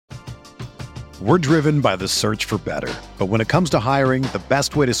We're driven by the search for better. But when it comes to hiring, the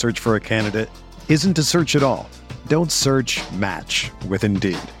best way to search for a candidate isn't to search at all. Don't search, match with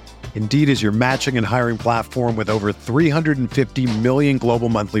Indeed. Indeed is your matching and hiring platform with over 350 million global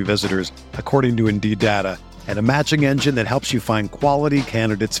monthly visitors, according to Indeed data, and a matching engine that helps you find quality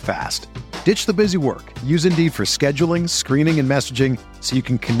candidates fast. Ditch the busy work. Use Indeed for scheduling, screening, and messaging so you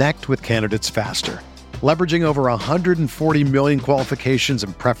can connect with candidates faster. Leveraging over 140 million qualifications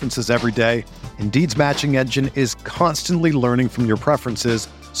and preferences every day, Indeed's matching engine is constantly learning from your preferences,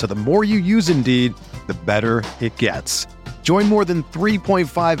 so the more you use Indeed, the better it gets. Join more than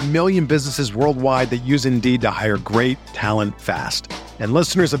 3.5 million businesses worldwide that use Indeed to hire great talent fast. And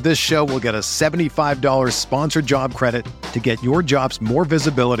listeners of this show will get a $75 sponsored job credit to get your jobs more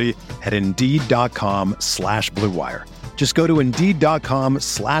visibility at Indeed.com/Blue Wire. Just go to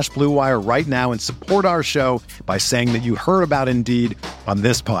Indeed.com/Blue Wire right now and support our show by saying that you heard about Indeed on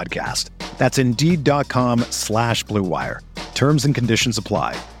this podcast. That's Indeed.com/Blue Wire. Terms and conditions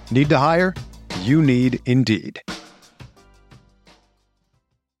apply. Need to hire? You need Indeed.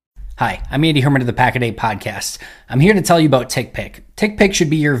 Hi, I'm Andy Herman of the Pack-A-Day Podcast. I'm here to tell you about TickPick. TickPick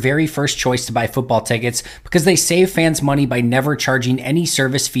should be your very first choice to buy football tickets because they save fans money by never charging any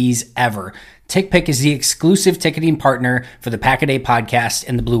service fees ever. TickPick is the exclusive ticketing partner for the Pack-A-Day Podcast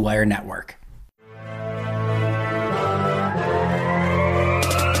and the Blue Wire Network.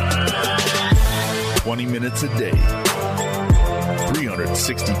 "20 minutes a day,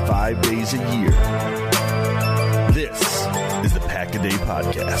 365 days a year. This is the Pack-A-Day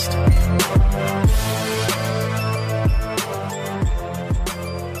Podcast.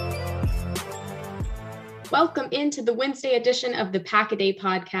 Welcome into the Wednesday edition of the Pack-A-Day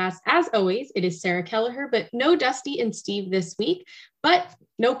Podcast. As always, it is Sarah Kelleher, but no Dusty and Steve this week, but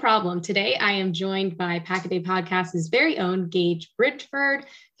no problem. Today, I am joined by Pack-A-Day Podcast's very own Gage Bridgeford.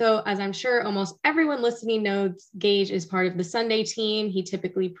 So as I'm sure almost everyone listening knows, Gage is part of the Sunday team. He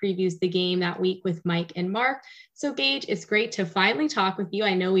typically previews the game that week with Mike and Mark. So Gage, it's great to finally talk with you.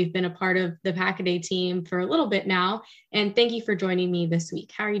 I know we've been a part of the Pack-A-Day team for a little bit now, and thank you for joining me this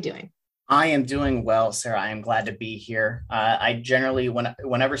week. How are you doing? I am doing well, Sarah. I am glad to be here. I generally,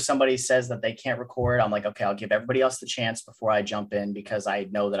 whenever somebody says that they can't record, I'm like, okay, I'll give everybody else the chance before I jump in, because I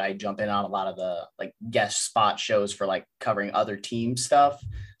know that I jump in on a lot of the guest spot shows for covering other team stuff.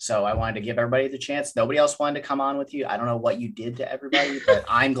 So I wanted to give everybody the chance. Nobody else wanted to come on with you. I don't know what you did to everybody, but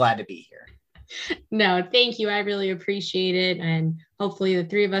I'm glad to be here. No, thank you. I really appreciate it. And hopefully the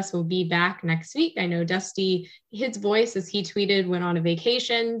three of us will be back next week. I know Dusty, his voice, as he tweeted, went on a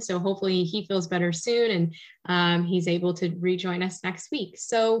vacation. So hopefully he feels better soon and he's able to rejoin us next week.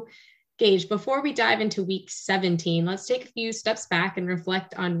 So Gage, before we dive into week 17, let's take a few steps back and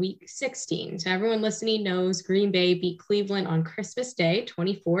reflect on week 16. So everyone listening knows Green Bay beat Cleveland on Christmas Day,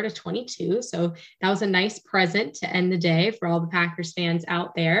 24-22. So that was a nice present to end the day for all the Packers fans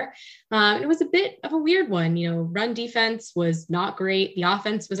out there. It was a bit of a weird one. Run defense was not great. The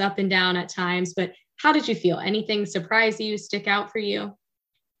offense was up and down at times, but how did you feel? Anything surprise you, stick out for you?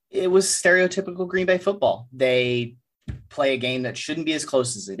 It was stereotypical Green Bay football. They play a game that shouldn't be as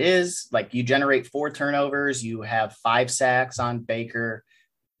close as it is. You generate 4 turnovers, you have 5 sacks on Baker,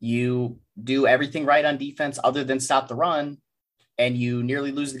 you do everything right on defense other than stop the run, and you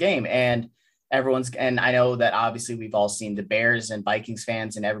nearly lose the game. And I know that obviously we've all seen the Bears and Vikings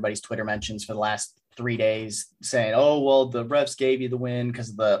fans and everybody's Twitter mentions for the last 3 days saying, oh, well, the refs gave you the win because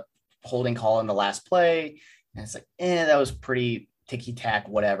of the holding call in the last play. And it's that was pretty ticky-tack,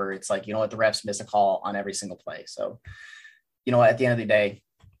 whatever. It's the refs miss a call on every single play. So, at the end of the day,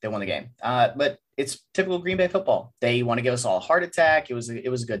 they won the game. But it's typical Green Bay football. They want to give us all a heart attack. It was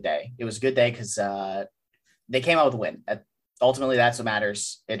a good day. It was a good day because they came out with a win. Ultimately, that's what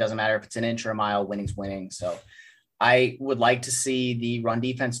matters. It doesn't matter if it's an inch or a mile, winning's winning. So I would like to see the run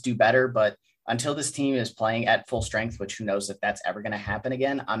defense do better, but until this team is playing at full strength, which who knows if that's ever going to happen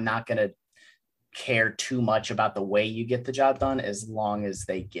again, I'm not going to care too much about the way you get the job done as long as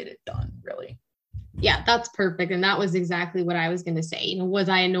they get it done, really. Yeah, that's perfect. And that was exactly what I was going to say. Was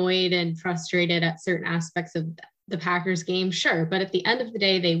I annoyed and frustrated at certain aspects of the Packers game? Sure. But at the end of the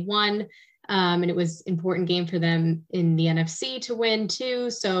day, they won. And it was an important game for them in the NFC to win too.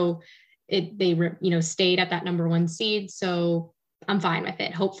 So they stayed at that number 1 seed. So I'm fine with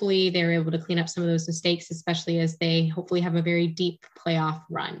it. Hopefully they're able to clean up some of those mistakes, especially as they hopefully have a very deep playoff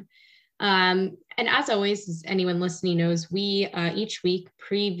run. And as always, as anyone listening knows, we each week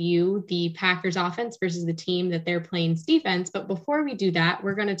preview the Packers offense versus the team that they're playing's defense. But before we do that,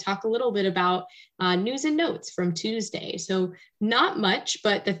 we're going to talk a little bit about news and notes from Tuesday. So not much,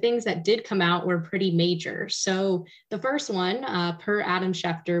 but the things that did come out were pretty major. So the first one, per Adam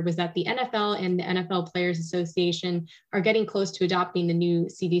Schefter, was that the NFL and the NFL Players Association are getting close to adopting the new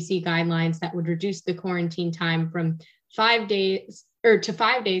CDC guidelines that would reduce the quarantine time from 5 days to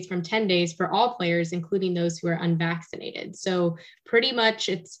 5 days from 10 days for all players, including those who are unvaccinated. So pretty much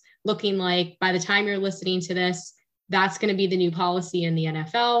it's looking like by the time you're listening to this, that's going to be the new policy in the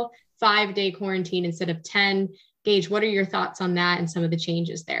NFL, 5-day quarantine instead of 10. Gage, what are your thoughts on that and some of the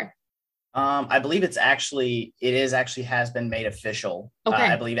changes there? I believe it has been made official. Okay.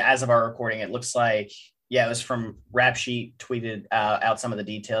 I believe as of our recording, it looks like, it was from Rap Sheet, tweeted out some of the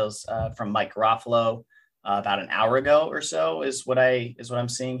details from Mike Garofalo. About an hour ago or so is what I'm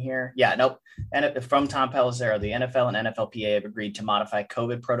seeing here. Yeah, nope. And from Tom Pelissero, the NFL and NFLPA have agreed to modify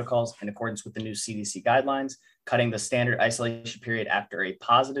COVID protocols in accordance with the new CDC guidelines, cutting the standard isolation period after a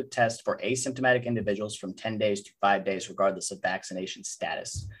positive test for asymptomatic individuals from 10 days to 5 days, regardless of vaccination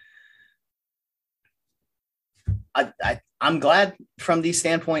status. I'm glad from the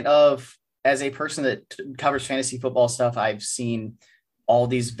standpoint of, as a person that covers fantasy football stuff, I've seen all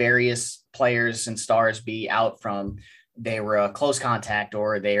these various players and stars be out from they were a close contact,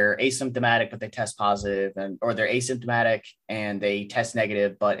 or they're asymptomatic, but they test positive, or they're asymptomatic and they test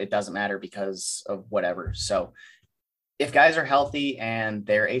negative, but it doesn't matter because of whatever. So if guys are healthy and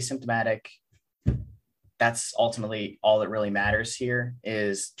they're asymptomatic, that's ultimately all that really matters here,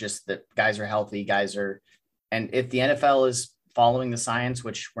 is just that guys are healthy, and if the NFL is following the science,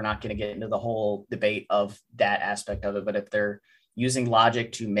 which we're not going to get into the whole debate of that aspect of it, but if they're using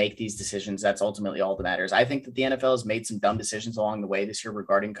logic to make these decisions, that's ultimately all that matters. I think that the NFL has made some dumb decisions along the way this year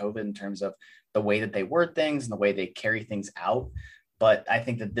regarding COVID in terms of the way that they word things and the way they carry things out. But I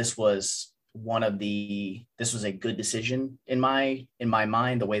think that this was a good decision in my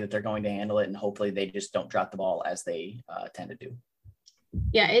mind, the way that they're going to handle it. And hopefully they just don't drop the ball as they tend to do.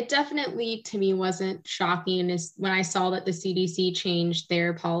 Yeah, it definitely to me wasn't shocking is when I saw that the CDC changed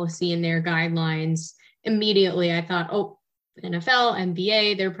their policy and their guidelines. Immediately I thought, oh, NFL,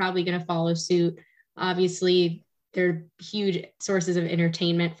 NBA, they're probably going to follow suit. Obviously, they're huge sources of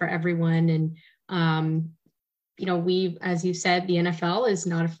entertainment for everyone. And, as you said, the NFL is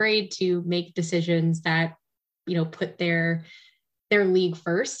not afraid to make decisions that, put their league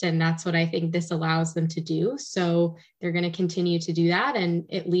first. And that's what I think this allows them to do. So they're going to continue to do that. And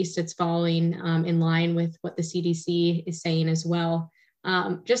at least it's falling in line with what the CDC is saying as well.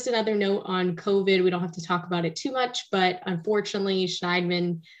 Just another note on COVID, we don't have to talk about it too much, but unfortunately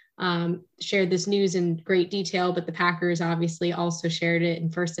Schneidman shared this news in great detail, but the Packers obviously also shared it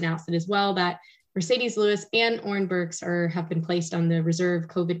and first announced it as well, that Mercedes Lewis and Oren Burks have been placed on the reserve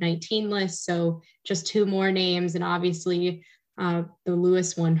COVID-19 list. So just 2 more names. And obviously the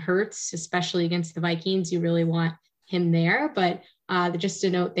Lewis one hurts, especially against the Vikings. You really want him there, but just a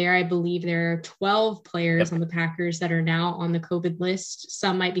note there, I believe there are 12 players on the Packers that are now on the COVID list.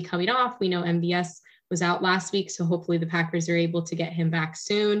 Some might be coming off. We know MVS was out last week, so hopefully the Packers are able to get him back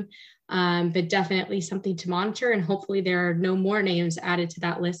soon. But definitely something to monitor, and hopefully there are no more names added to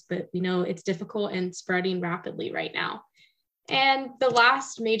that list, but we know it's difficult and spreading rapidly right now. And the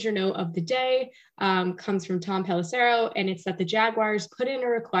last major note of the day comes from Tom Pelissero, and it's that the Jaguars put in a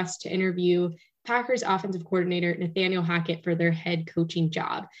request to interview Packers offensive coordinator Nathaniel Hackett for their head coaching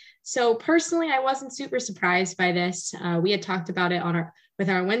job. So personally, I wasn't super surprised by this. We had talked about it with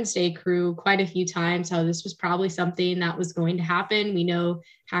our Wednesday crew quite a few times, how this was probably something that was going to happen. We know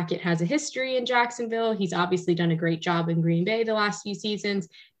Hackett has a history in Jacksonville. He's obviously done a great job in Green Bay the last few seasons.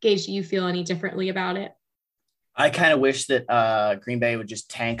 Gage, do you feel any differently about it? I kind of wish that Green Bay would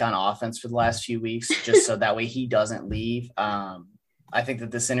just tank on offense for the last few weeks, just so that way he doesn't leave. I think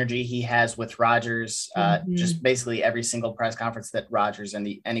that this energy he has with Rodgers, just basically every single press conference that Rodgers and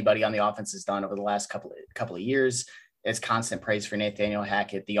anybody on the offense has done over the last couple of years, is constant praise for Nathaniel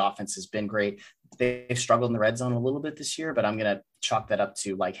Hackett. The offense has been great. They've struggled in the red zone a little bit this year, but I'm going to chalk that up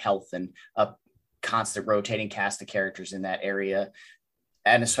to like health and a constant rotating cast of characters in that area.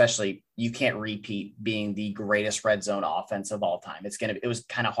 And especially you can't repeat being the greatest red zone offense of all time. It was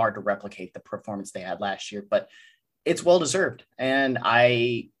kind of hard to replicate the performance they had last year, but it's well-deserved. And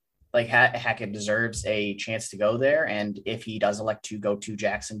Hackett deserves a chance to go there. And if he does elect to go to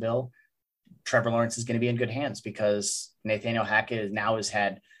Jacksonville, Trevor Lawrence is going to be in good hands, because Nathaniel Hackett has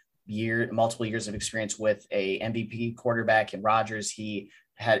had multiple years of experience with a MVP quarterback in Rodgers. He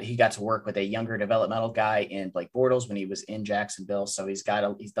he got to work with a younger developmental guy in Blake Bortles when he was in Jacksonville. So he's done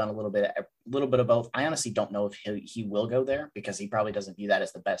a little bit of both. I honestly don't know if he will go there because he probably doesn't view that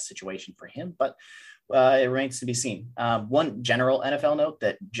as the best situation for him, but it remains to be seen. One general NFL note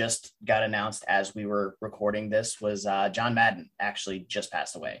that just got announced as we were recording this was John Madden actually just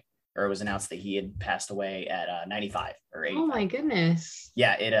passed away, or it was announced that he had passed away at 95 or 85. Oh my goodness.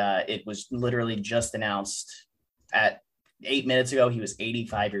 Yeah, it was literally just announced at 8 minutes ago. He was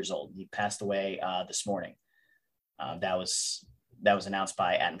 85 years old. He passed away this morning. That was announced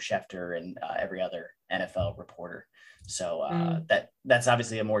by Adam Schefter and every other NFL reporter. So that's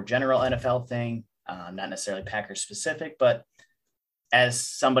obviously a more general NFL thing, not necessarily Packers specific, but as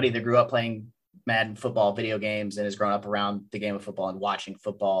somebody that grew up playing Madden football video games and has grown up around the game of football and watching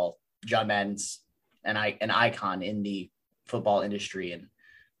football, John Madden's an icon in the football industry, and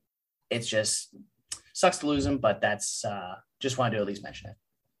it's just sucks to lose him, but that's just wanted to at least mention it.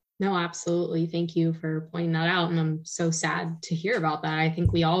 No, absolutely. Thank you for pointing that out. And I'm so sad to hear about that. I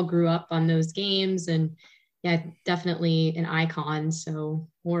think we all grew up on those games, and yeah, definitely an icon. So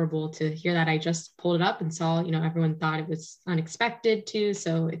horrible to hear that. I just pulled it up and saw, everyone thought it was unexpected too.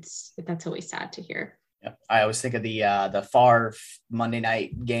 So that's always sad to hear. Yeah. I always think of the Favre Monday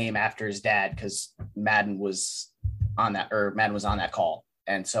night game after his dad, because Madden was on that call.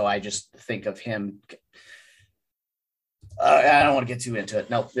 And so I just think of him. I don't want to get too into it.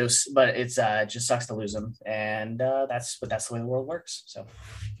 No, but it's it just sucks to lose him. And that's the way the world works. So.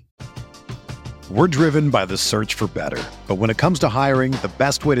 We're driven by the search for better. But when it comes to hiring, the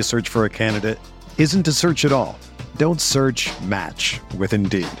best way to search for a candidate isn't to search at all. Don't search, match with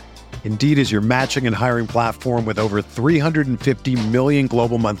Indeed. Indeed is your matching and hiring platform with over 350 million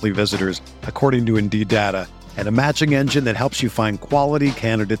global monthly visitors, according to Indeed data, and a matching engine that helps you find quality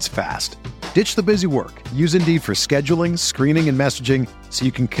candidates fast. Ditch the busy work. Use Indeed for scheduling, screening, and messaging so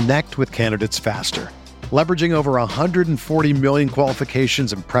you can connect with candidates faster. Leveraging over 140 million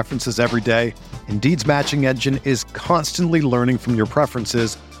qualifications and preferences every day, Indeed's matching engine is constantly learning from your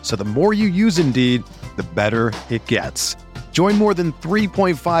preferences, so the more you use Indeed, the better it gets. Join more than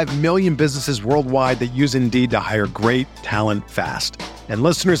 3.5 million businesses worldwide that use Indeed to hire great talent fast. And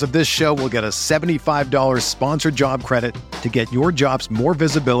listeners of this show will get a $75 sponsored job credit to get your jobs more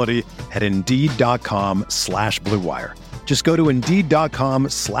visibility at Indeed.com/Blue Wire. Just go to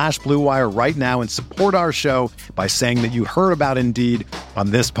Indeed.com/Blue Wire right now and support our show by saying that you heard about Indeed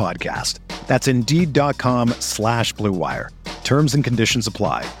on this podcast. That's Indeed.com/Blue Wire. Terms and conditions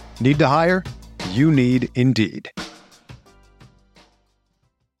apply. Need to hire? You need Indeed.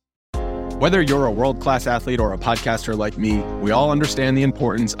 Whether you're a world-class athlete or a podcaster like me, we all understand the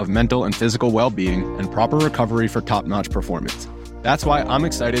importance of mental and physical well-being and proper recovery for top-notch performance. That's why I'm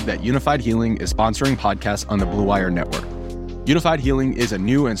excited that Unified Healing is sponsoring podcasts on the Blue Wire Network. Unified Healing is a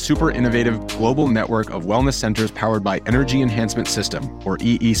new and super innovative global network of wellness centers powered by Energy Enhancement System, or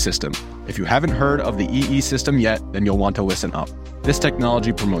EE System. If you haven't heard of the EE System yet, then you'll want to listen up. This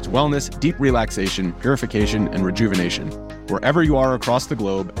technology promotes wellness, deep relaxation, purification, and rejuvenation. Wherever you are across the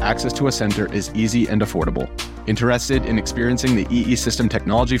globe, access to a center is easy and affordable. Interested in experiencing the EE System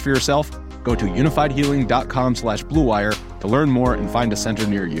technology for yourself? Go to unifiedhealing.com/Blue Wire to learn more and find a center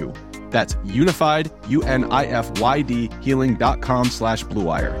near you. That's unified, UNIFYD, healing.com/Blue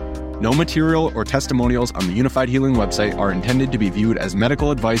Wire. No material or testimonials on the Unified Healing website are intended to be viewed as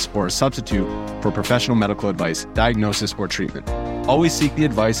medical advice or a substitute for professional medical advice, diagnosis, or treatment. Always seek the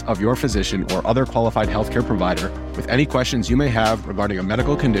advice of your physician or other qualified healthcare provider with any questions you may have regarding a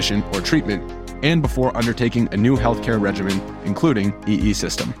medical condition or treatment and before undertaking a new healthcare regimen, including EE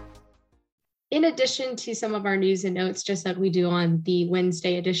System. In addition to some of our news and notes, just like we do on the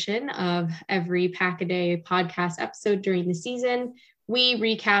Wednesday edition of every Pack-A-Day podcast episode during the season, we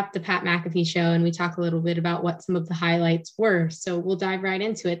recap the Pat McAfee show and we talk a little bit about what some of the highlights were. So we'll dive right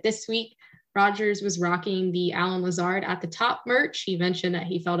into it. This week, Rodgers was rocking the Allen Lazard at the top merch. He mentioned that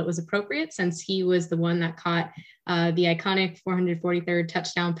he felt it was appropriate since he was the one that caught the iconic 443rd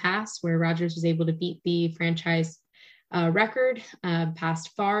touchdown pass where Rodgers was able to beat the franchise record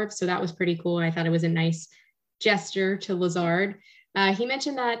past Favre. So that was pretty cool. I thought it was a nice gesture to Lazard. He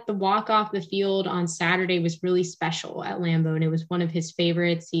mentioned that the walk off the field on Saturday was really special at Lambeau, and it was one of his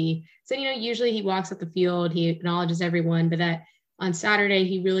favorites. He said, usually he walks up the field, he acknowledges everyone, but that on Saturday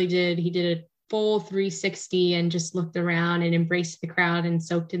he really did. He did a full 360 and just looked around and embraced the crowd and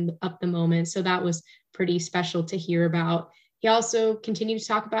soaked up the moment. So that was pretty special to hear about. He also continued to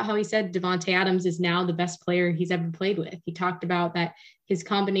talk about how he said Davante Adams is now the best player he's ever played with. He talked about that his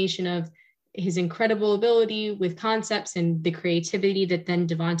combination of his incredible ability with concepts and the creativity that then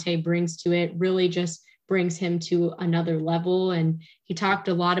Davante brings to it really just brings him to another level. And he talked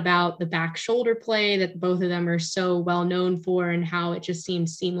a lot about the back shoulder play that both of them are so well known for and how it just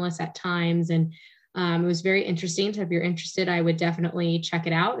seems seamless at times. And it was very interesting. So if you're interested, I would definitely check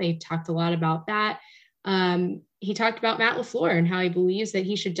it out. They talked a lot about that. He talked about Matt LaFleur and how he believes that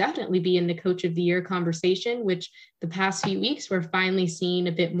he should definitely be in the Coach of the Year conversation, which the past few weeks we're finally seeing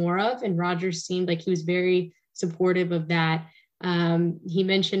a bit more of. And Rodgers seemed like he was very supportive of that. He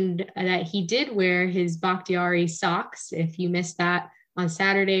mentioned that he did wear his Bakhtiari socks. If you missed that on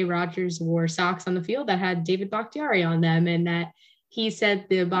Saturday, Rodgers wore socks on the field that had David Bakhtiari on them, and that he said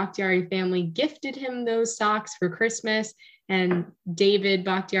the Bakhtiari family gifted him those socks for Christmas. And David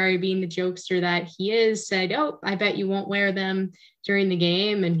Bakhtiari, being the jokester that he is, said, "Oh, I bet you won't wear them during the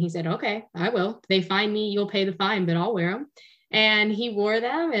game." And he said, "Okay, I will. If they find me, you'll pay the fine, but I'll wear them." And he wore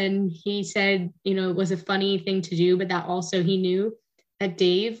them, and he said, it was a funny thing to do, but that also he knew that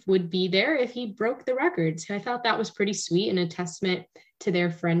Dave would be there if he broke the record. So I thought that was pretty sweet and a testament to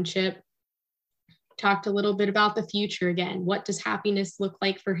their friendship. Talked a little bit about the future again. What does happiness look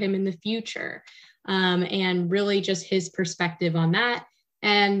like for him in the future? And really just his perspective on that.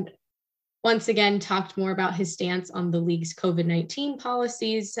 And once again, talked more about his stance on the league's COVID-19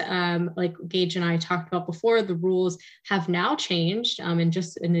 policies. Like Gage and I talked about before, the rules have now changed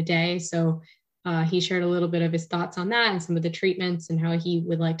in a day. So he shared a little bit of his thoughts on that and some of the treatments and how he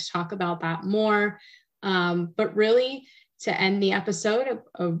would like to talk about that more. But really, to end the episode,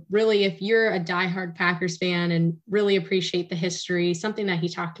 really, if you're a diehard Packers fan and really appreciate the history, something that he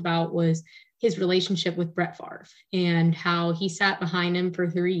talked about was his relationship with Brett Favre and how he sat behind him for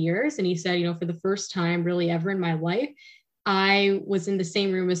 3 years. And he said, for the first time really ever in my life, I was in the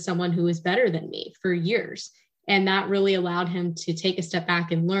same room as someone who was better than me for years. And that really allowed him to take a step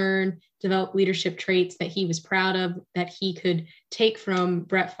back and learn, develop leadership traits that he was proud of, that he could take from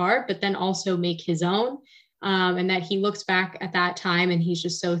Brett Favre, but then also make his own. And that he looks back at that time and he's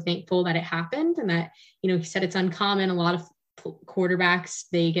just so thankful that it happened. And that, he said it's uncommon. A lot of quarterbacks,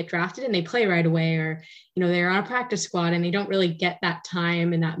 they get drafted and they play right away, or, they're on a practice squad and they don't really get that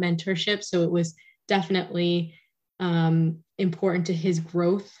time and that mentorship. So it was definitely important to his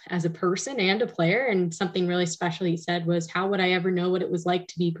growth as a person and a player. And something really special he said was, how would I ever know what it was like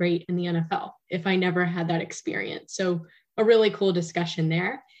to be great in the NFL if I never had that experience? So a really cool discussion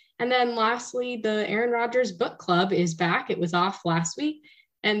there. And then lastly, the Aaron Rodgers book club is back. It was off last week.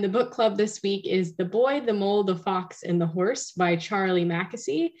 And the book club this week is The Boy, the Mole, the Fox, and the Horse by Charlie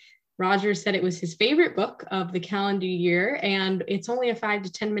Mackesy. Rodgers said it was his favorite book of the calendar year, and it's only a 5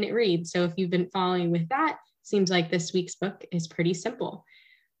 to 10 minute read. So if you've been following with that, seems like this week's book is pretty simple.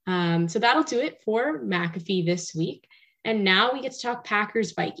 So that'll do it for McAfee this week. And now we get to talk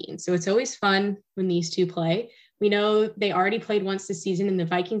Packers Vikings. So it's always fun when these two play. We know they already played once this season and the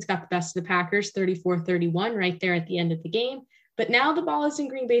Vikings got the best of the Packers 34-31 right there at the end of the game. But now the ball is in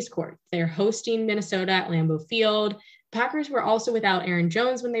Green Bay's court. They're hosting Minnesota at Lambeau Field. Packers were also without Aaron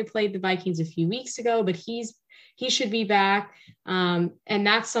Jones when they played the Vikings a few weeks ago, but he should be back. And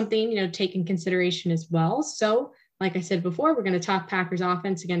that's something, to take in consideration as well. So like I said before, we're going to talk Packers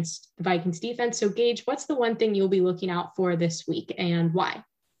offense against the Vikings defense. So Gage, what's the one thing you'll be looking out for this week and why?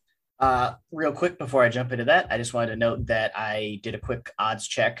 Real quick before I jump into that, I just wanted to note that I did a quick odds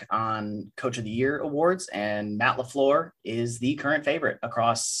check on Coach of the Year awards, and Matt LaFleur is the current favorite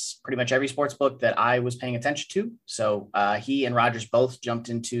across pretty much every sports book that I was paying attention to. So he and Rodgers both jumped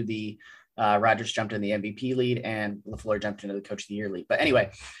into the Rodgers jumped in the MVP lead and LaFleur jumped into the Coach of the Year lead. But anyway,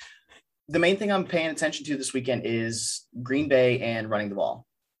 the main thing I'm paying attention to this weekend is Green Bay and running the ball.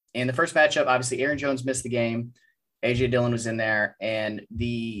 In the first matchup, obviously Aaron Jones missed the game. AJ Dillon was in there, and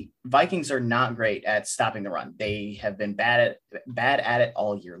the Vikings are not great at stopping the run. They have been bad at it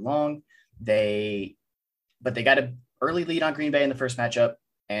all year long. But they got an early lead on Green Bay in the first matchup,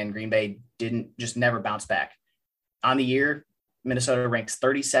 and Green Bay just never bounce back. On the year, Minnesota ranks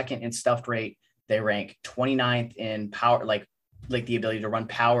 32nd in stuffed rate. They rank 29th in power, like the ability to run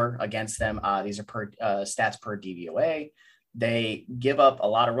power against them. These are stats per DVOA. They give up a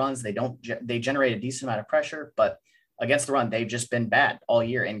lot of runs. They generate a decent amount of pressure, but against the run, they've just been bad all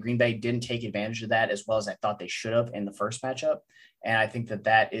year. And Green Bay didn't take advantage of that as well as I thought they should have in the first matchup. And I think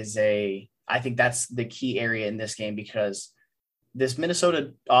I think that's the key area in this game, because this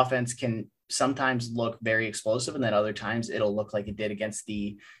Minnesota offense can sometimes look very explosive, and then other times it'll look like it did against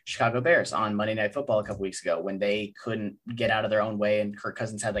the Chicago Bears on Monday Night Football a couple weeks ago when they couldn't get out of their own way and Kirk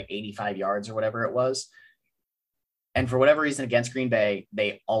Cousins had like 85 yards or whatever it was. And for whatever reason, against Green Bay,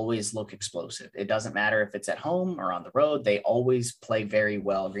 they always look explosive. It doesn't matter if it's at home or on the road. They always play very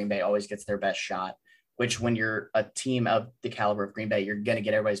well. Green Bay always gets their best shot, which when you're a team of the caliber of Green Bay, you're going to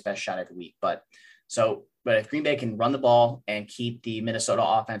get everybody's best shot every week. But So, but if Green Bay can run the ball and keep the Minnesota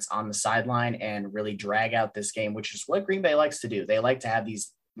offense on the sideline and really drag out this game, which is what Green Bay likes to do. They like to have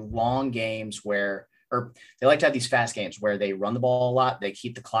these long games or they like to have these fast games where they run the ball a lot. They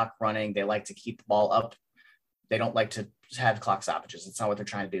keep the clock running. They like to keep the ball up. They don't like to have clock stoppages. It's not what they're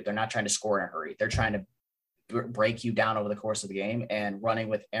trying to do. They're not trying to score in a hurry. They're trying to break you down over the course of the game, and running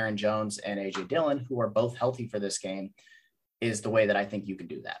with Aaron Jones and AJ Dillon, who are both healthy for this game, is the way that I think you can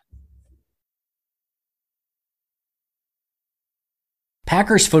do that.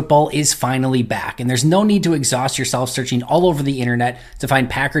 Packers football is finally back, and there's no need to exhaust yourself searching all over the internet to find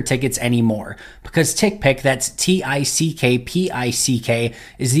Packer tickets anymore, because TickPick, that's TickPick,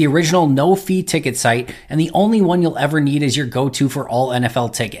 is the original no-fee ticket site, and the only one you'll ever need as your go-to for all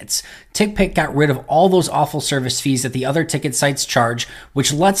NFL tickets. TickPick got rid of all those awful service fees that the other ticket sites charge,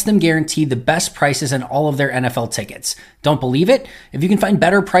 which lets them guarantee the best prices on all of their NFL tickets. Don't believe it? If you can find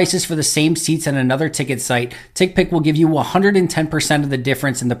better prices for the same seats on another ticket site, TickPick will give you 110% of the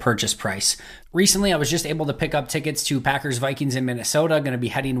difference in the purchase price. Recently, I was just able to pick up tickets to Packers Vikings in Minnesota. Going to be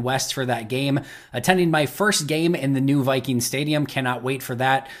heading west for that game. Attending my first game in the new Vikings stadium. Cannot wait for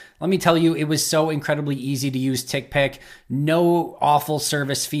that. Let me tell you, it was so incredibly easy to use TickPick. No awful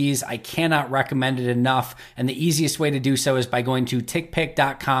service fees. I cannot recommend it enough. And the easiest way to do so is by going to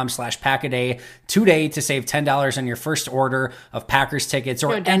tickpick.com/packaday today to save $10 on your first order of Packers tickets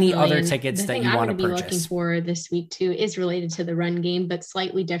or any other tickets that you want to purchase. The thing I'm going to be looking for this week too is related to the run game, but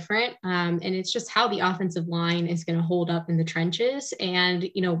slightly different. And it's just how the offensive line is going to hold up in the trenches and,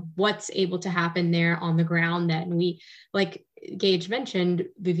 what's able to happen there on the ground. That we, like Gage mentioned,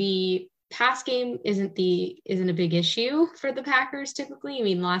 the pass game isn't a big issue for the Packers typically. I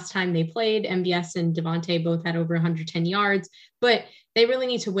mean, last time they played, MVS and Devontae both had over 110 yards, but they really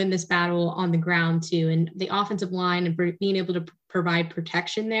need to win this battle on the ground too. And the offensive line and being able to provide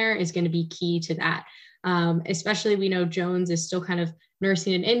protection there is going to be key to that. Especially we know Jones is still kind of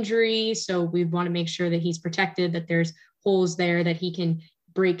nursing an injury, so we want to make sure that he's protected, that there's holes there that he can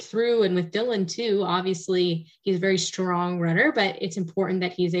break through. And with Dillon too, obviously he's a very strong runner, but it's important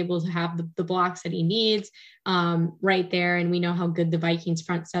that he's able to have the blocks that he needs right there. And we know how good the Vikings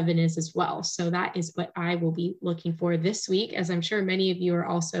front seven is as well. So that is what I will be looking for this week, as I'm sure many of you are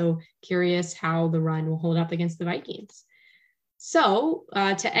also curious how the run will hold up against the Vikings. So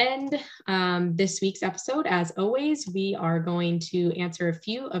to end this week's episode, as always, we are going to answer a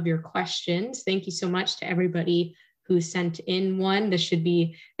few of your questions. Thank you so much to everybody who sent in one. This should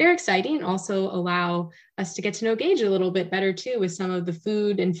be very exciting and also allow us to get to know Gage a little bit better too with some of the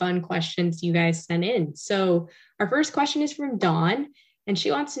food and fun questions you guys sent in. So our first question is from Dawn, and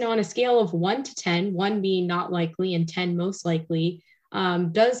she wants to know, on a scale of 1 to 10, 1 being not likely and 10 most likely,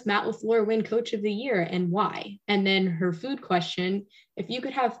 does Matt LaFleur win Coach of the Year and why? And then her food question, if you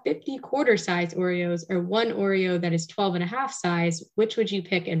could have 50 quarter size Oreos or one Oreo that is 12 and a half size, which would you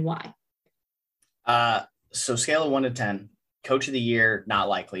pick and why? So scale of 1 to 10, Coach of the Year, not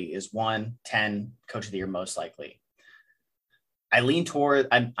likely, is 1, 10, Coach of the Year, most likely. I lean toward,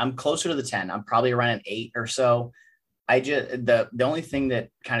 I'm closer to the 10. I'm probably around an 8 or so. The only thing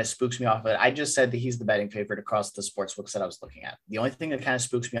that kind of spooks me off of it, I just said that he's the betting favorite across the sports books that I was looking at. The only thing that kind of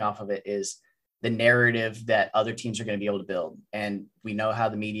spooks me off of it is the narrative that other teams are going to be able to build. And we know how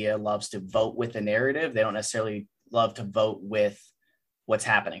the media loves to vote with the narrative. They don't necessarily love to vote with what's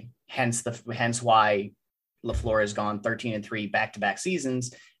happening. Hence why LaFleur has gone 13-3 back-to-back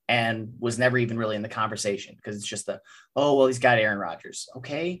seasons and was never even really in the conversation, because it's just he's got Aaron Rodgers.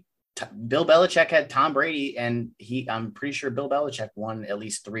 Okay. Bill Belichick had Tom Brady, and I'm pretty sure Bill Belichick won at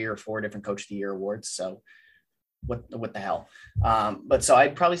least 3 or 4 different Coach of the Year awards. So what the hell? But so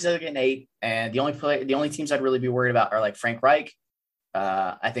I'd probably say an 8. And the only teams I'd really be worried about are like Frank Reich.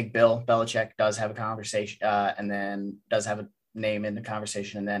 I think Bill Belichick does have a conversation and then does have a name in the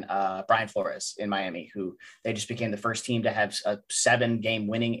conversation. And then Brian Flores in Miami, who they just became the first team to have a 7-game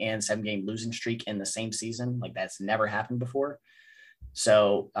winning and 7-game losing streak in the same season. Like, that's never happened before.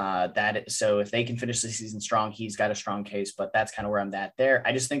 So if they can finish the season strong, he's got a strong case, but that's kind of where I'm at there.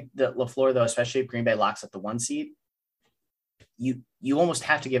 I just think that LaFleur, though, especially if Green Bay locks up the 1 seed, you almost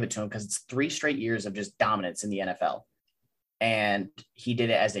have to give it to him, because it's 3 straight years of just dominance in the NFL. And he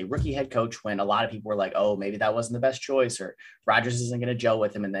did it as a rookie head coach when a lot of people were like, oh, maybe that wasn't the best choice, or Rodgers isn't going to gel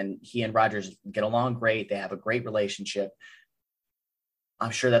with him. And then he and Rodgers get along great. They have a great relationship.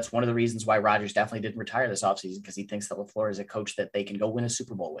 I'm sure that's one of the reasons why Rodgers definitely didn't retire this offseason, because he thinks that LaFleur is a coach that they can go win a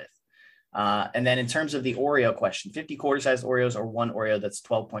Super Bowl with. And then in terms of the Oreo question, 50 quarter-sized Oreos or one Oreo that's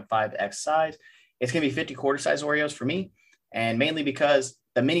 12.5x size, it's going to be 50 quarter-sized Oreos for me, and mainly because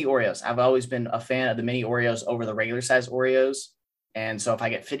the mini Oreos, I've always been a fan of the mini Oreos over the regular size Oreos. And so if I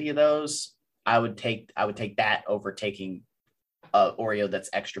get 50 of those, I would take that over taking Oreo that's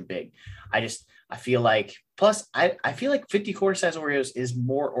extra big. I feel like, plus I feel like 50 quarter size Oreos is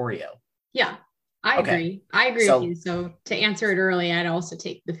more Oreo. Yeah, I agree. I agree with you. So to answer it early, I'd also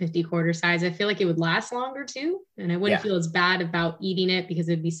take the 50 quarter size. I feel like it would last longer too. And I wouldn't feel as bad about eating it because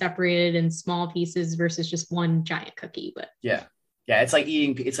it'd be separated in small pieces versus just one giant cookie. But yeah, it's like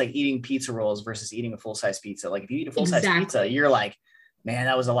eating pizza rolls versus eating a full-size pizza. Like if you eat a full-size pizza, you're like, man,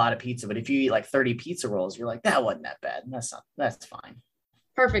 that was a lot of pizza. But if you eat like 30 pizza rolls, you're like, that wasn't that bad. That's fine.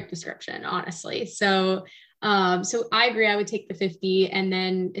 Perfect description, honestly. So I agree. I would take the 50. And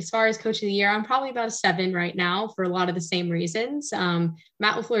then as far as coach of the year, I'm probably about a 7 right now for a lot of the same reasons. Matt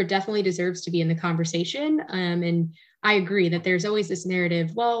LaFleur definitely deserves to be in the conversation. And I agree that there's always this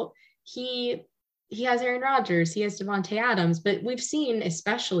narrative. Well, he has Aaron Rodgers, he has Devontae Adams, but we've seen,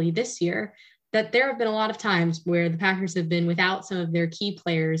 especially this year, that there have been a lot of times where the Packers have been without some of their key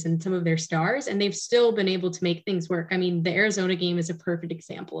players and some of their stars, and they've still been able to make things work. I mean, the Arizona game is a perfect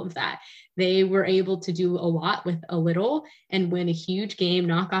example of that. They were able to do a lot with a little and win a huge game,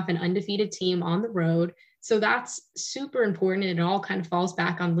 knock off an undefeated team on the road. So that's super important. And it all kind of falls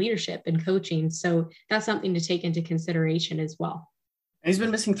back on leadership and coaching. So that's something to take into consideration as well. And he's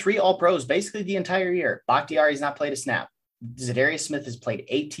been missing 3 All-Pros basically the entire year. Bakhtiari's not played a snap. Zadarius Smith has played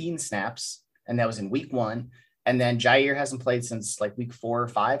 18 snaps. And that was in week 1. And then Jair hasn't played since like week 4 or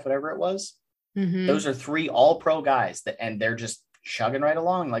 5, whatever it was. Mm-hmm. Those are 3 all-pro guys and they're just chugging right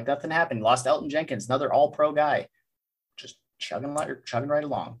along. Like nothing happened. Lost Elton Jenkins, another all-pro guy, just chugging right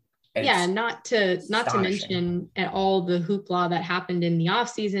along. And not to mention at all the hoopla that happened in the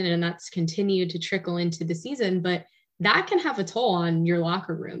offseason, and that's continued to trickle into the season, but that can have a toll on your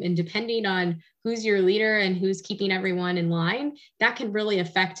locker room. And depending on who's your leader and who's keeping everyone in line, that can really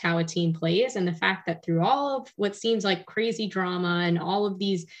affect how a team plays. And the fact that through all of what seems like crazy drama and all of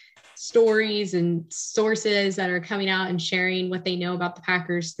these stories and sources that are coming out and sharing what they know about the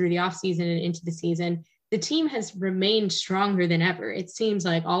Packers through the offseason and into the season, the team has remained stronger than ever. It seems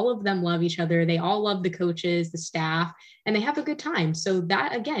like all of them love each other. They all love the coaches, the staff, and they have a good time. So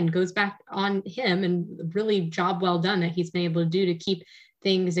that, again, goes back on him, and really job well done that he's been able to do to keep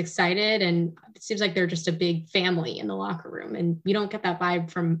things excited. And it seems like they're just a big family in the locker room. And you don't get that vibe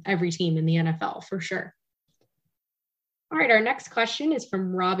from every team in the NFL for sure. All right, our next question is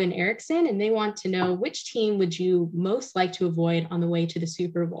from Robin Erickson, and they want to know, which team would you most like to avoid on the way to the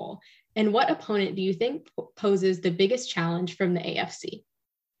Super Bowl? And what opponent do you think poses the biggest challenge from the AFC?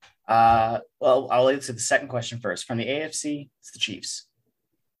 Well, I'll answer the second question first. From the AFC, it's the Chiefs.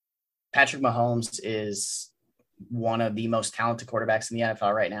 Patrick Mahomes is one of the most talented quarterbacks in the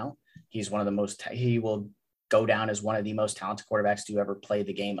NFL right now. He will go down as one of the most talented quarterbacks to ever play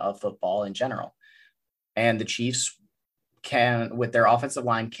the game of football in general. And the Chiefs can, with their offensive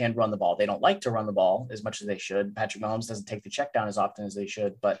line, can run the ball. They don't like to run the ball as much as they should. Patrick Mahomes doesn't take the check down as often as they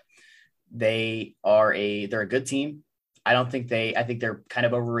should, but they're a good team. I think they're kind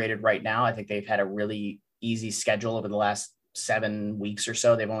of overrated right now. I think they've had a really easy schedule over the last 7 weeks or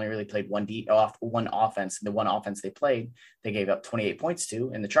so. They've only really played one offense. The one offense they played, they gave up 28 points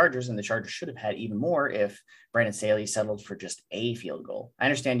to in the Chargers, and the Chargers should have had even more if Brandon Staley settled for just a field goal. I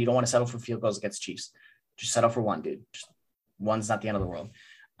understand you don't want to settle for field goals against Chiefs. Just settle for one, dude. Just one's not the end of the world.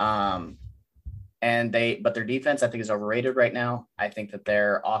 But their defense, I think, is overrated right now. I think that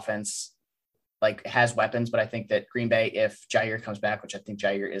their offense has weapons, but I think that Green Bay, if Jair comes back, which I think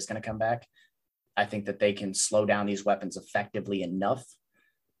Jair is going to come back, I think that they can slow down these weapons effectively enough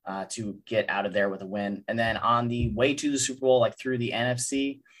to get out of there with a win. And then on the way to the Super Bowl, through the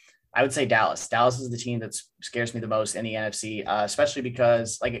NFC, I would say Dallas. Dallas is the team that scares me the most in the NFC, especially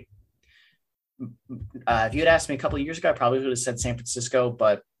because if you had asked me a couple of years ago, I probably would have said San Francisco,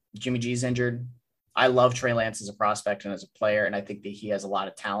 but Jimmy G's injured. I love Trey Lance as a prospect and as a player, and I think that he has a lot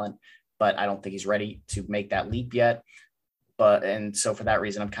of talent, but I don't think he's ready to make that leap yet. And so for that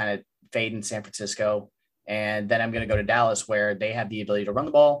reason, I'm kind of fading San Francisco. And then I'm going to go to Dallas, where they have the ability to run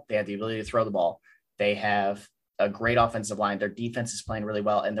the ball. They have the ability to throw the ball. They have a great offensive line. Their defense is playing really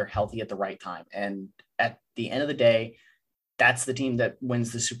well, and they're healthy at the right time. And at the end of the day, that's the team that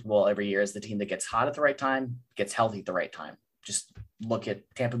wins the Super Bowl every year, is the team that gets hot at the right time, gets healthy at the right time. Just look at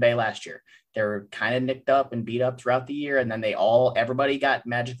Tampa Bay last year. They were kind of nicked up and beat up throughout the year. And then everybody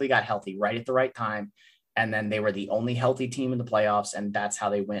magically got healthy right at the right time. And then they were the only healthy team in the playoffs. And that's how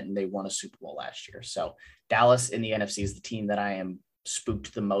they went, and they won a Super Bowl last year. So Dallas in the NFC is the team that I am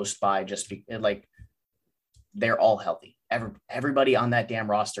spooked the most by, they're all healthy. Everybody on that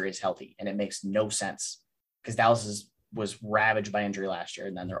damn roster is healthy, and it makes no sense because Dallas was ravaged by injury last year.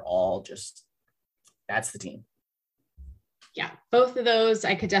 And then they're all that's the team. Yeah, both of those,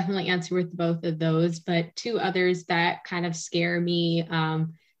 I could definitely answer with both of those, but two others that kind of scare me.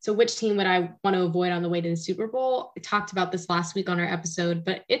 So which team would I want to avoid on the way to the Super Bowl? I talked about this last week on our episode,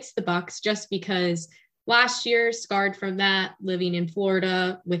 but it's the Bucs, just because last year, scarred from that, living in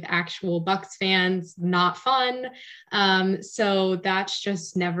Florida with actual Bucs fans, not fun. So that's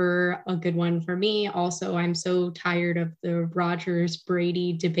just never a good one for me. Also, I'm so tired of the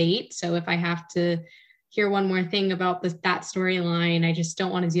Rodgers-Brady debate. So if I have to hear one more thing about that storyline, I just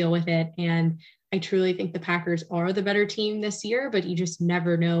don't want to deal with it. And I truly think the Packers are the better team this year, but you just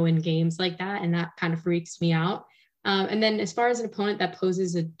never know in games like that. And that kind of freaks me out. And then as far as an opponent that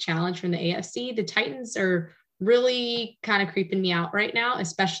poses a challenge from the AFC, the Titans are really kind of creeping me out right now,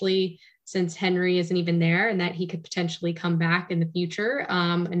 especially since Henry isn't even there and that he could potentially come back in the future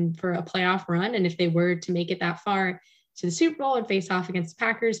and for a playoff run. And if they were to make it that far to the Super Bowl and face off against the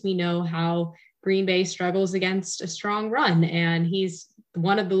Packers, we know how Green Bay struggles against a strong run, and he's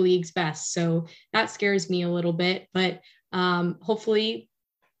one of the league's best. So that scares me a little bit, but hopefully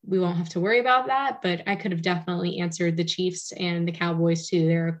we won't have to worry about that. But I could have definitely answered the Chiefs and the Cowboys too.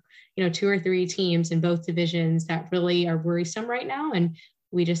 There are, 2 or 3 teams in both divisions that really are worrisome right now. And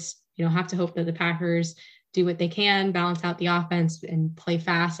we just, have to hope that the Packers do what they can, balance out the offense and play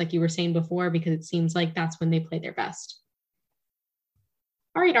fast, like you were saying before, because it seems like that's when they play their best.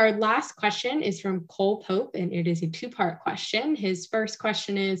 All right, our last question is from Cole Pope, and it is a 2-part question. His first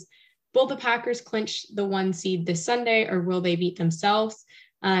question is, will the Packers clinch the 1 seed this Sunday, or will they beat themselves?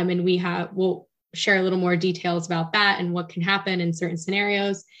 And we'll share a little more details about that and what can happen in certain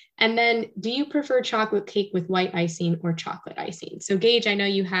scenarios. And then, do you prefer chocolate cake with white icing or chocolate icing? So Gage, I know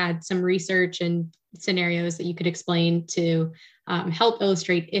you had some research and scenarios that you could explain to help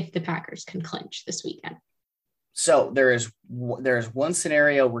illustrate if the Packers can clinch this weekend. So there is one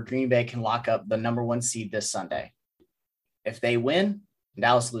scenario where Green Bay can lock up the number 1 seed this Sunday. If they win,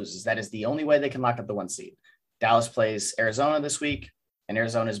 Dallas loses. That is the only way they can lock up the 1 seed. Dallas plays Arizona this week, and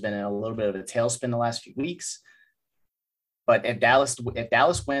Arizona has been in a little bit of a tailspin the last few weeks. But if Dallas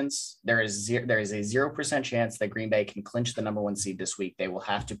wins, there is a 0% chance that Green Bay can clinch the number 1 seed this week. They will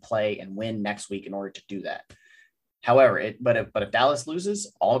have to play and win next week in order to do that. However, if Dallas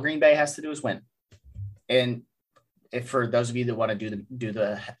loses, all Green Bay has to do is win. And if for those of you that want to do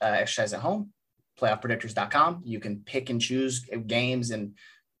the exercise at home, playoffpredictors.com, you can pick and choose games and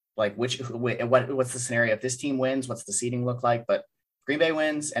like what's the scenario. If this team wins, what's the seeding look like? But Green Bay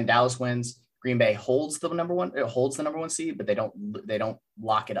wins and Dallas wins. Green Bay holds the number 1 seed, but they don't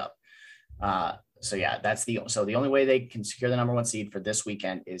lock it up. So yeah, the only way they can secure the number 1 seed for this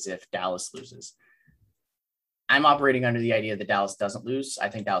weekend is if Dallas loses. I'm operating under the idea that Dallas doesn't lose. I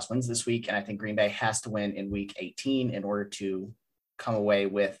think Dallas wins this week, and I think Green Bay has to win in week 18 in order to come away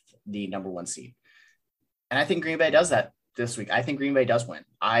with the number 1 seed. And I think Green Bay does that this week. I think Green Bay does win.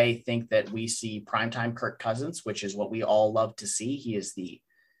 I think that we see primetime Kirk Cousins, which is what we all love to see. He is the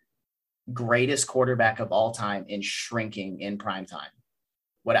greatest quarterback of all time in shrinking in primetime.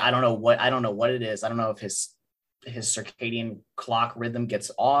 I don't know what it is. I don't know if his circadian clock rhythm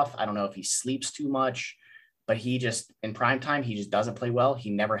gets off. I don't know if he sleeps too much. But he just, in prime time, he just doesn't play well. He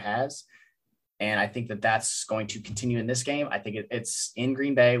never has. And I think that that's going to continue in this game. I think it's in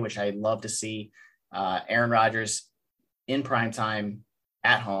Green Bay, which I love to see. Aaron Rodgers in prime time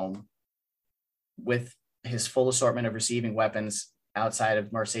at home with his full assortment of receiving weapons outside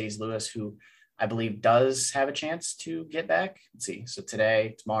of Mercedes Lewis, who I believe does have a chance to get back. Let's see. So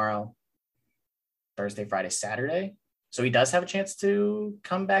today, tomorrow, Thursday, Friday, Saturday. So he does have a chance to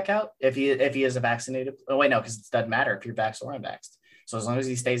come back out if he is a vaccinated. Oh, wait, no, because it doesn't matter if you're vaxxed or unvaxxed. So as long as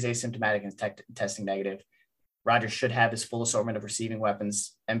he stays asymptomatic and testing negative, Rodgers should have his full assortment of receiving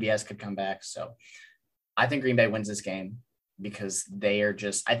weapons. MBS could come back. So I think Green Bay wins this game because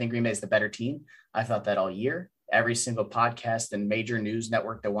I think Green Bay is the better team. I thought that all year. Every single podcast and major news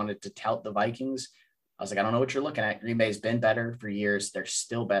network that wanted to tout the Vikings, I was like, I don't know what you're looking at. Green Bay's been better for years. They're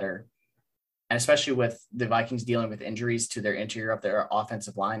still better. And especially with the Vikings dealing with injuries to their interior of their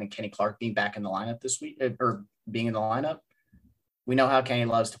offensive line and Kenny Clark being back in the lineup this week or being in the lineup, we know how Kenny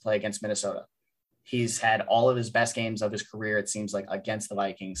loves to play against Minnesota. He's had all of his best games of his career, it seems like, against the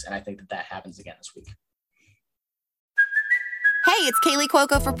Vikings. And I think that happens again this week. Hey, it's Kaylee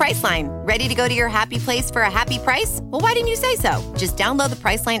Cuoco for Priceline. Ready to go to your happy place for a happy price? Well, why didn't you say so? Just download the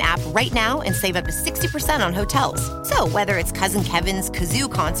Priceline app right now and save up to 60% on hotels. So whether it's Cousin Kevin's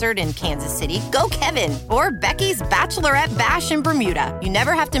Kazoo Concert in Kansas City, go Kevin, or Becky's Bachelorette Bash in Bermuda, you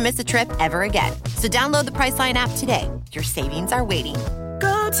never have to miss a trip ever again. So download the Priceline app today. Your savings are waiting.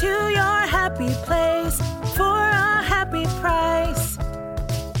 Go to your happy place for a happy price.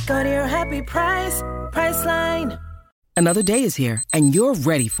 Go to your happy price, Priceline. Another day is here, and you're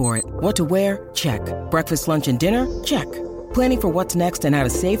ready for it. What to wear? Check. Breakfast, lunch, and dinner? Check. Planning for what's next and how to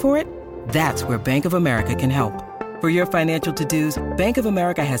save for it? That's where Bank of America can help. For your financial to-dos, Bank of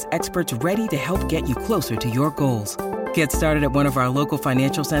America has experts ready to help get you closer to your goals. Get started at one of our local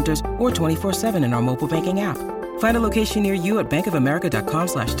financial centers or 24/7 in our mobile banking app. Find a location near you at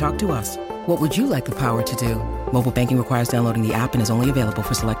bankofamerica.com/talktous. What would you like the power to do? Mobile banking requires downloading the app and is only available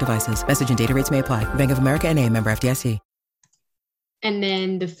for select devices. Message and data rates may apply. Bank of America N.A., member FDIC. And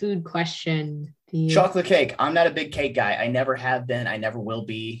then the food question. Chocolate cake. I'm not a big cake guy. I never have been. I never will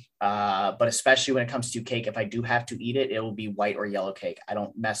be. But especially when it comes to cake, if I do have to eat it, it will be white or yellow cake. I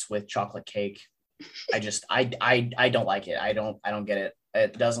don't mess with chocolate cake. I don't like it. I don't get it.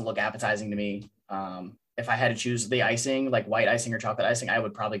 It doesn't look appetizing to me. If I had to choose the icing, like white icing or chocolate icing, I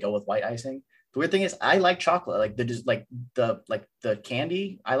would probably go with white icing. The weird thing is I like chocolate, like the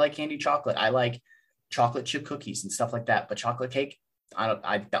candy. I like candy chocolate. I like chocolate chip cookies and stuff like that. But chocolate cake, I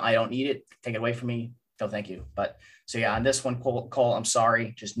don't eat it. Take it away from me. No, thank you. But so yeah, on this one, Cole, I'm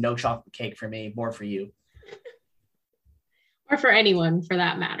sorry. Just no chocolate cake for me, more for you. Or for anyone for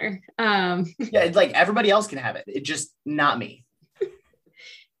that matter. Yeah, it's like everybody else can have it. It's just not me.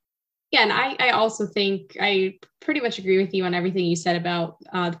 Yeah, and I also think I pretty much agree with you on everything you said about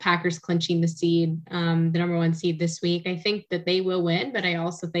the Packers clinching the seed, the number 1 seed this week. I think that they will win, but I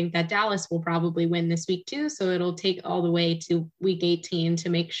also think that Dallas will probably win this week too. So it'll take all the way to week 18 to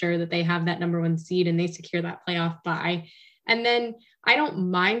make sure that they have that number 1 seed and they secure that playoff bye. And then I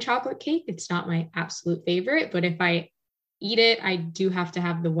don't mind chocolate cake. It's not my absolute favorite, but if I eat it, I do have to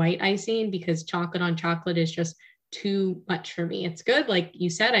have the white icing because chocolate on chocolate is just too much for me. It's good. Like you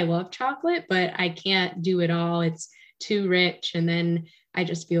said, I love chocolate, but I can't do it all. It's too rich. And then I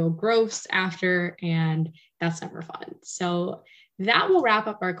just feel gross after, and that's never fun. So that will wrap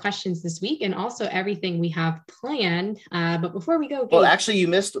up our questions this week and also everything we have planned. But before we go, well, actually you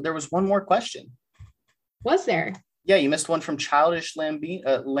missed, there was one more question. Was there? Yeah. You missed one from Childish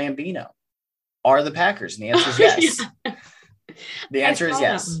Lambino. Are the Packers? And the answer is yes. Yeah. The answer is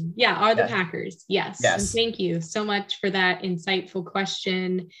yes. Yeah. Are the Packers? Yes. Yes. And thank you so much for that insightful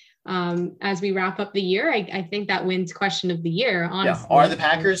question. As we wrap up the year, I think that wins question of the year. Honestly. Yeah. Are the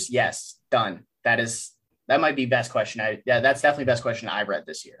Packers? Yes. Done. That might be best question. That's definitely best question I've read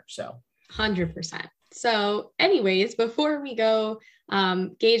this year. So 100%. So anyways, before we go,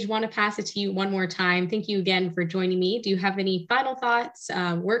 Gage, want to pass it to you one more time. Thank you again for joining me. Do you have any final thoughts,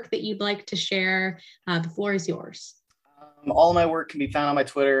 work that you'd like to share? The floor is yours. All of my work can be found on my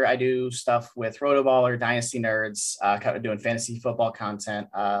Twitter. I do stuff with Rotoballer, Dynasty Nerds, doing fantasy football content,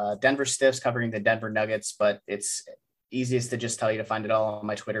 Denver Stiffs covering the Denver Nuggets, but it's easiest to just tell you to find it all on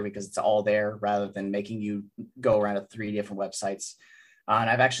my Twitter because it's all there rather than making you go around to 3 different websites. And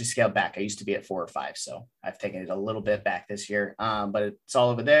I've actually scaled back. I used to be at 4 or 5, so I've taken it a little bit back this year, but it's all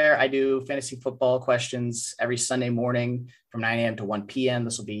over there. I do fantasy football questions every Sunday morning from 9 a.m. to 1 p.m.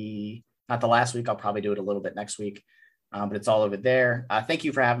 This will be not the last week. I'll probably do it a little bit next week. But it's all over there. Thank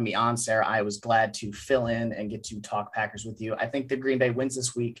you for having me on, Sarah. I was glad to fill in and get to talk Packers with you. I think the Green Bay wins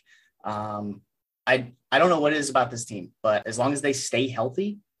this week. I don't know what it is about this team, but as long as they stay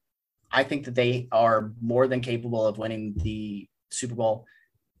healthy, I think that they are more than capable of winning the Super Bowl.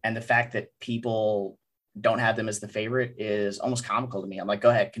 And the fact that people don't have them as the favorite is almost comical to me. I'm like, go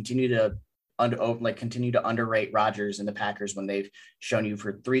ahead, continue to underrate Rodgers and the Packers when they've shown you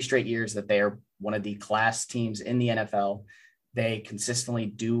for 3 straight years that they are one of the class teams in the NFL. They consistently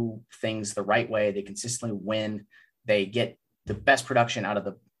do things the right way. They consistently win. They get the best production out of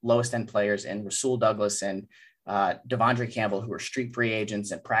the lowest end players, and Rasul Douglas and Devondre Campbell, who are street free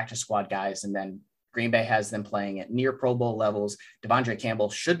agents and practice squad guys. And then Green Bay has them playing at near Pro Bowl levels. Devondre Campbell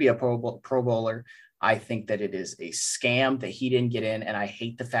should be a Pro Bowler. I think that it is a scam that he didn't get in, and I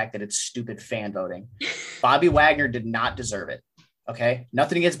hate the fact that it's stupid fan voting. Bobby Wagner did not deserve it. Okay,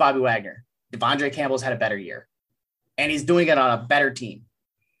 nothing against Bobby Wagner. Devondre Campbell's had a better year, and he's doing it on a better team.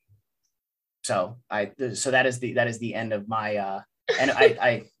 So that is the end of my and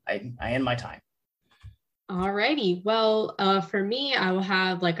I end my time. All righty. Well, for me, I will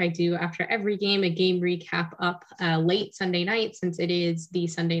have, like I do after every game, a game recap up late Sunday night, since it is the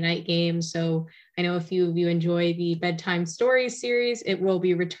Sunday night game. So I know a few of you enjoy the Bedtime Stories series. It will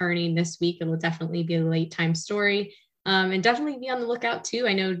be returning this week. It will definitely be a late time story. And definitely be on the lookout too.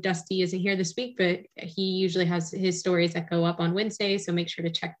 I know Dusty isn't here this week, but he usually has his stories that go up on Wednesday. So make sure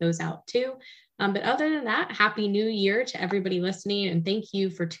to check those out too. But other than that, Happy New Year to everybody listening. And thank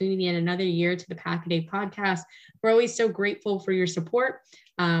you for tuning in another year to the Pack-A-Day podcast. We're always so grateful for your support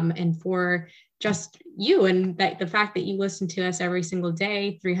and for just you, and that the fact that you listen to us every single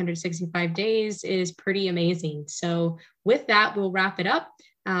day, 365 days, is pretty amazing. So with that, we'll wrap it up.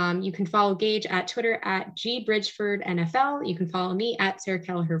 You can follow Gage at Twitter at GBridgefordNFL. You can follow me at Sarah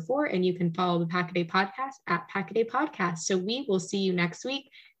Kelleher 4, and you can follow the Pack-A-Day Podcast at Pack-A-Day Podcast. So we will see you next week.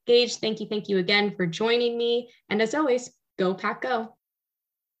 Gage, thank you again for joining me. And as always, go Pack Go.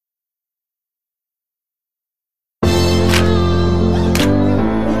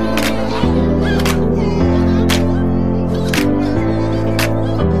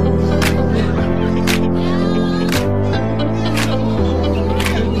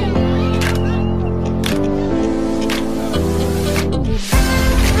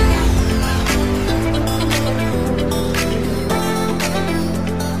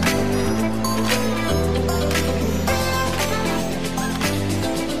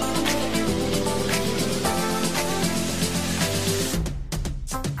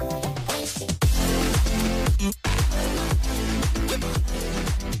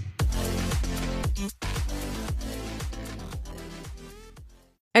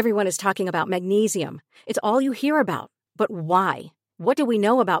 Everyone is talking about magnesium. It's all you hear about. But why? What do we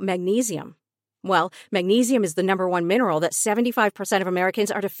know about magnesium? Well, magnesium is the number one mineral that 75% of Americans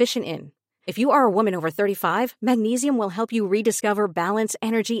are deficient in. If you are a woman over 35, magnesium will help you rediscover balance,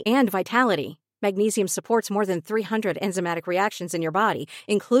 energy, and vitality. Magnesium supports more than 300 enzymatic reactions in your body,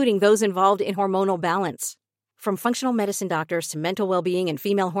 including those involved in hormonal balance. From functional medicine doctors to mental well-being and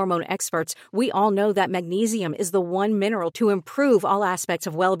female hormone experts, we all know that magnesium is the one mineral to improve all aspects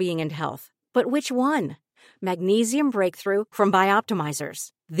of well-being and health. But which one? Magnesium Breakthrough from Bioptimizers,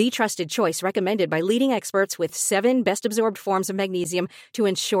 the trusted choice recommended by leading experts with 7 best-absorbed forms of magnesium to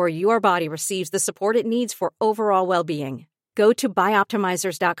ensure your body receives the support it needs for overall well-being. Go to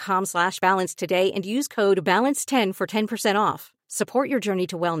bioptimizers.com/balance today and use code BALANCE10 for 10% off. Support your journey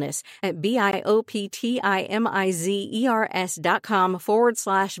to wellness at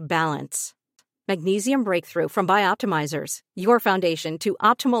bioptimizers.com/balance. Magnesium Breakthrough from Bioptimizers, your foundation to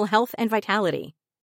optimal health and vitality.